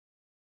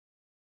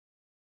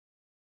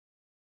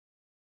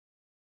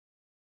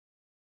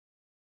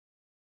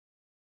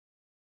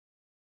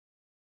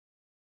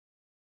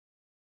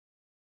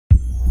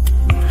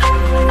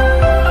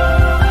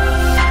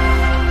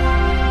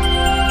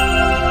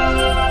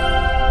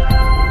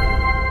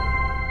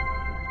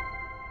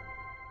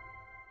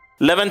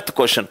11th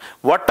question.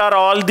 What are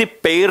all the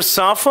pairs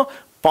of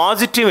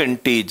positive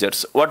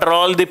integers? What are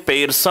all the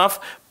pairs of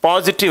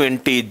positive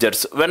integers?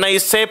 When I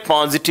say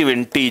positive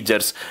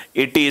integers,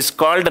 it is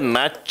called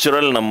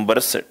natural number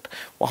set.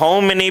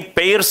 How many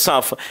pairs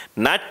of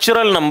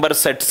natural number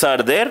sets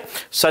are there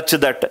such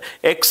that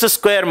x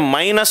square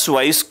minus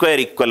y square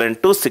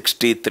equivalent to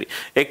 63?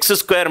 X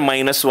square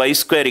minus y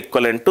square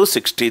equivalent to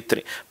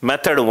 63.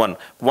 Method 1.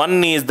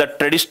 One is the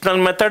traditional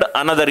method,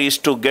 another is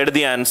to get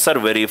the answer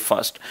very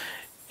fast.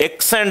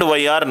 X and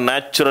y are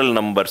natural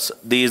numbers.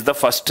 This is the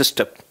first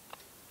step.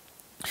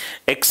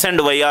 X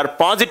and y are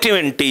positive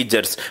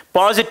integers.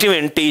 Positive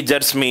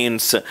integers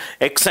means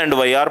x and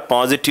y are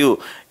positive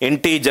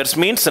integers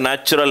means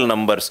natural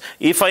numbers.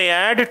 If I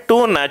add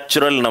two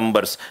natural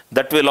numbers,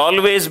 that will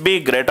always be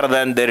greater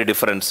than their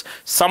difference.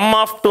 Sum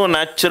of two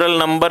natural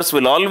numbers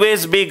will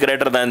always be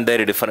greater than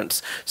their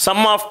difference.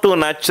 Sum of two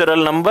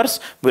natural numbers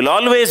will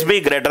always be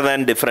greater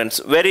than difference.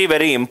 Very,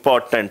 very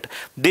important.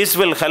 This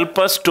will help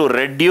us to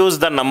reduce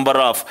the number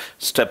of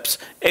steps.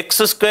 X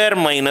square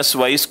minus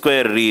y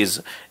square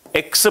is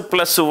x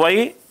plus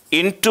y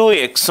into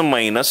x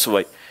minus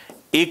y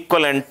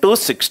equivalent to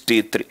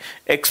 63.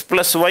 X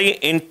plus y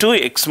into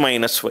x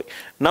minus y.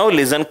 Now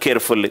listen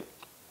carefully.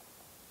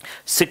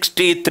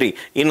 63.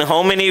 In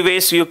how many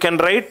ways you can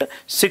write?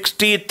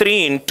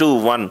 63 into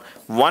 1.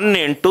 1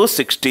 into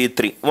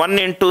 63. 1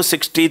 into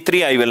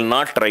 63 I will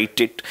not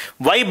write it.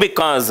 Why?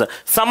 Because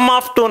sum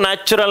of two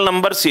natural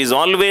numbers is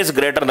always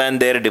greater than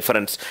their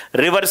difference.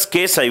 Reverse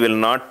case I will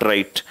not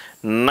write.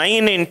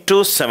 9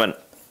 into 7.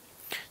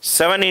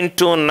 7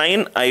 into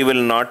 9 I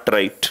will not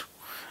write.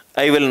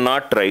 I will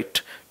not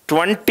write.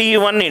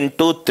 21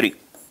 into 3.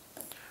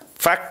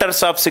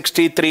 Factors of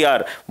 63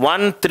 are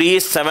 1, 3,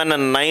 7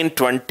 and 9,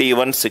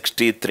 21,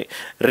 63.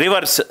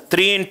 Reverse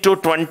 3 into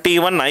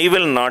 21 I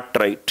will not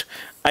write.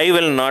 I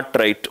will not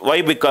write.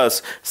 Why?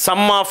 Because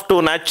sum of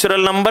two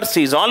natural numbers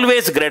is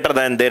always greater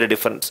than their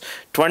difference.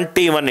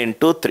 21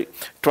 into 3.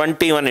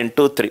 21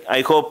 into 3.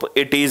 I hope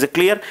it is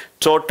clear.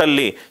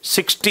 Totally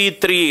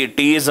 63 it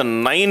is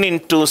 9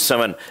 into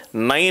 7.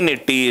 9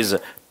 it is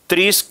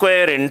 3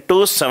 square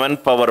into 7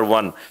 power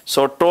 1.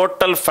 So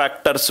total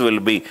factors will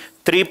be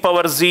 3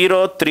 power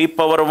 0, 3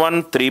 power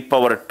 1, 3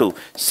 power 2.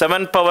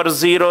 7 power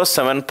 0,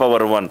 7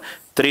 power 1.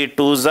 3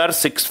 2s are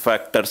 6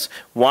 factors.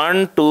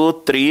 1,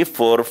 2, 3,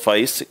 4,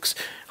 5, 6.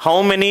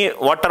 How many?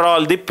 What are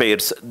all the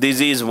pairs? This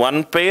is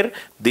one pair,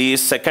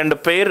 this is second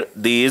pair,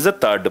 this is a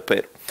third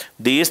pair.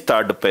 This is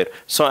third pair.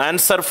 So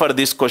answer for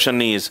this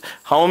question is,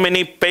 how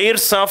many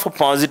pairs of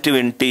positive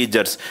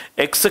integers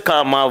x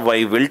comma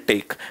y will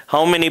take?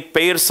 How many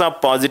pairs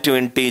of positive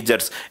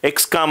integers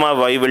x comma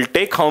y will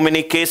take? How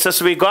many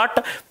cases we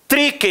got?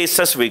 3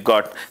 cases we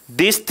got.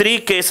 These 3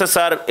 cases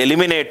are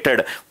eliminated.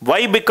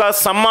 Why? Because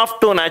sum of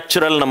two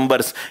natural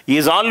numbers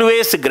is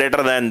always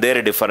greater than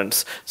their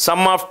difference.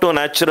 Sum of two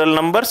natural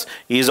numbers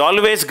is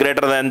always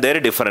greater than their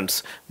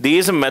difference.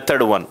 This is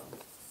method 1.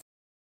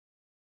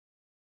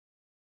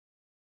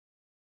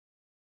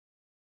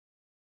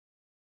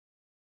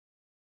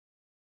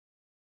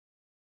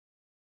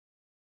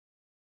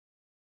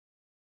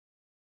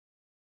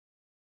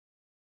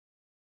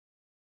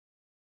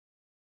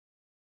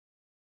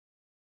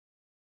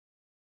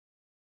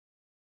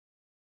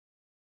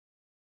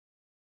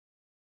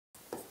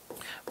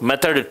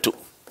 Method 2.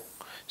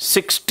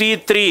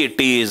 63 it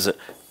is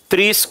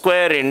 3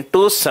 square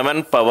into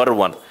 7 power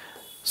 1.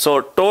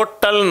 So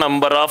total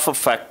number of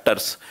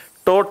factors.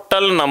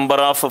 Total number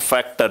of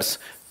factors.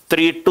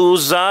 3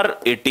 2s are,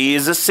 it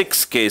is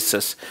 6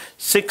 cases.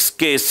 6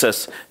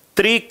 cases.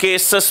 3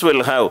 cases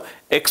will have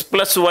x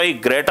plus y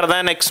greater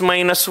than x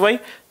minus y.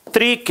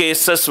 3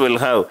 cases will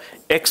have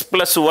x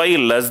plus y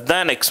less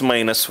than x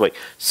minus y.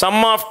 Sum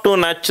of two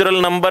natural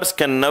numbers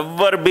can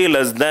never be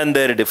less than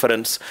their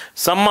difference.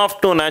 Sum of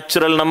two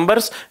natural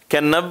numbers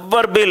can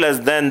never be less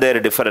than their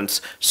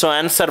difference. So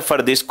answer for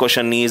this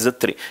question is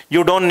 3.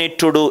 You don't need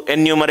to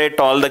enumerate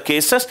all the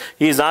cases.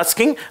 He is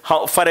asking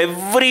how for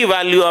every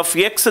value of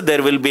x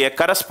there will be a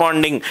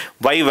corresponding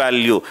y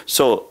value.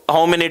 So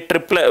how many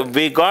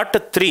we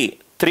got? 3.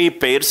 3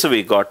 pairs we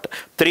got.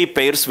 3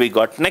 pairs we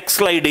got. Next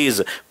slide is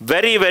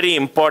very, very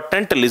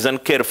important. Listen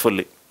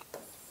carefully.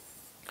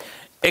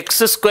 X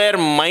square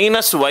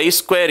minus y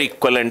square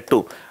equivalent to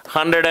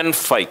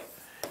 105.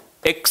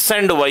 X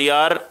and y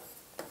are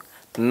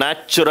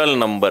natural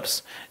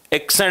numbers.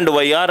 X and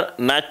y are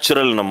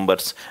natural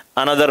numbers.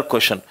 Another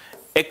question.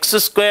 X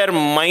square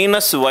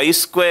minus y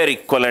square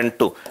equivalent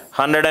to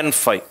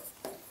 105.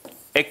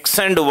 X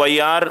and y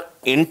are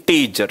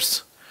integers.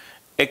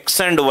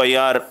 X and y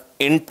are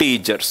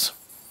integers.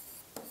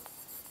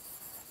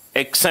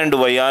 X and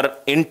y are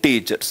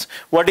integers.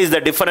 What is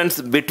the difference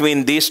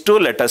between these two?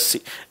 Let us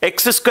see.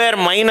 X square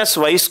minus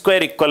y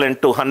square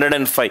equivalent to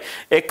 105.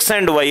 X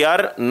and y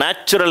are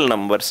natural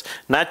numbers.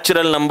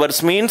 Natural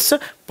numbers means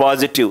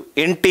positive.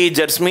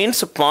 Integers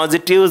means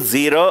positive,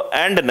 0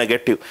 and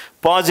negative.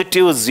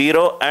 Positive,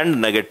 0 and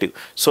negative.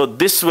 So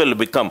this will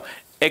become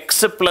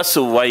x plus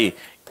y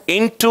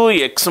into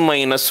x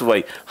minus y.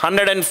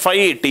 105,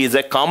 it is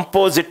a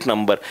composite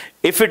number.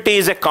 If it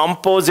is a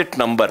composite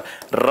number,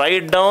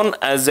 write down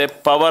as a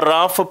power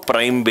of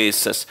prime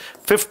basis.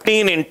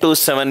 15 into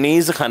 7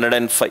 is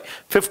 105.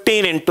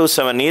 15 into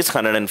 7 is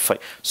 105.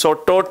 So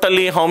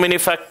totally how many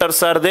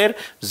factors are there?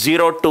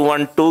 0 to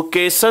 1, 2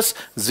 cases,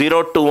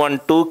 0 to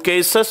 1, 2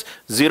 cases,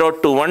 0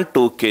 to 1,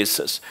 2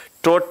 cases.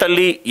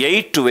 Totally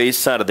 8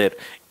 ways are there.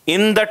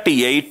 In that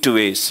 8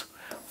 ways,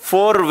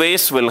 4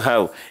 ways will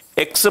have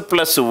x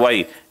plus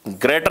y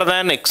greater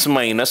than x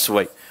minus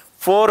y.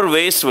 4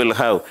 ways will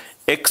have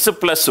x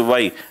plus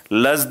y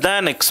less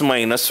than x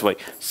minus y.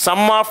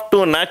 Sum of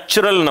two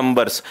natural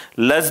numbers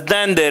less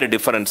than their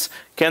difference.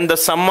 Can the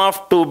sum of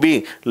two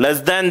be less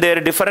than their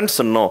difference?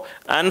 No.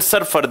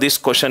 Answer for this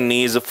question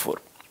is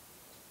 4.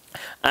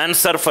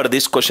 Answer for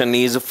this question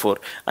is 4.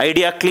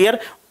 Idea clear?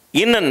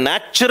 In a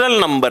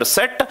natural number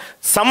set,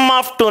 sum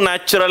of two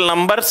natural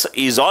numbers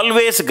is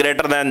always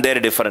greater than their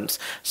difference.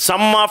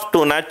 Sum of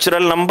two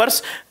natural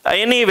numbers,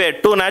 anyway,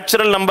 two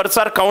natural numbers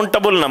are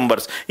countable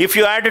numbers. If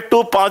you add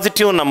two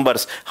positive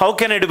numbers, how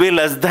can it be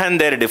less than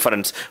their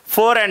difference?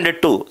 4 and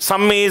 2,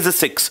 sum is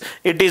 6.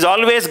 It is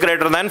always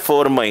greater than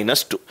 4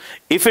 minus 2.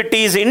 If it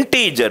is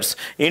integers,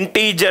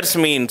 integers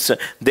means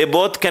they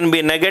both can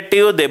be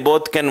negative,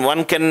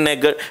 one can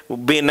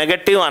be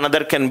negative,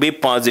 another can be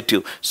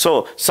positive.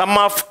 So, sum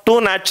of two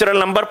natural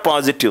number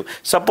positive.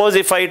 Suppose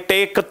if I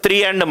take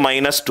 3 and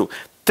minus 2.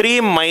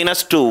 3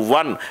 minus 2,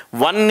 1.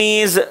 1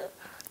 is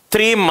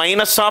 3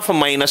 minus of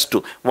minus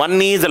 2.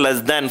 1 is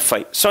less than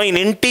 5. So in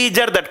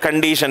integer that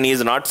condition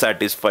is not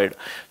satisfied.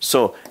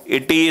 So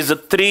it is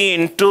 3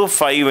 into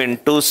 5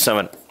 into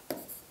 7.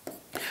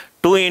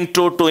 2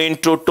 into 2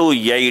 into 2,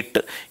 8.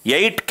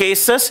 8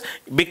 cases,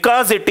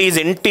 because it is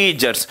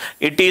integers,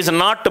 it is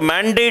not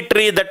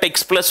mandatory that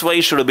x plus y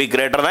should be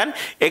greater than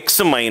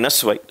x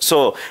minus y.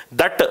 So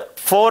that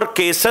 4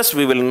 cases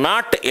we will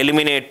not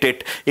eliminate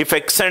it if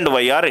x and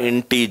y are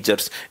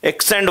integers.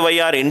 X and y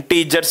are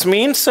integers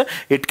means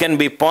it can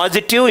be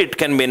positive, it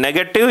can be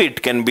negative,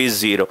 it can be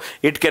 0.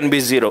 It can be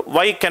 0.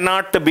 Y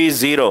cannot be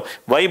 0.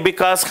 Why?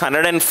 Because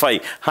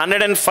 105.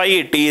 105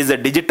 it is a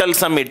digital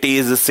sum, it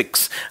is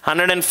 6.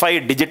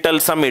 105 digital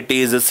sum, it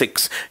is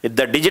 6.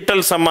 The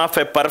digital sum of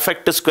a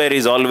perfect square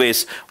is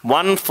always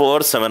 1,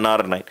 4, 7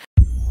 or 9.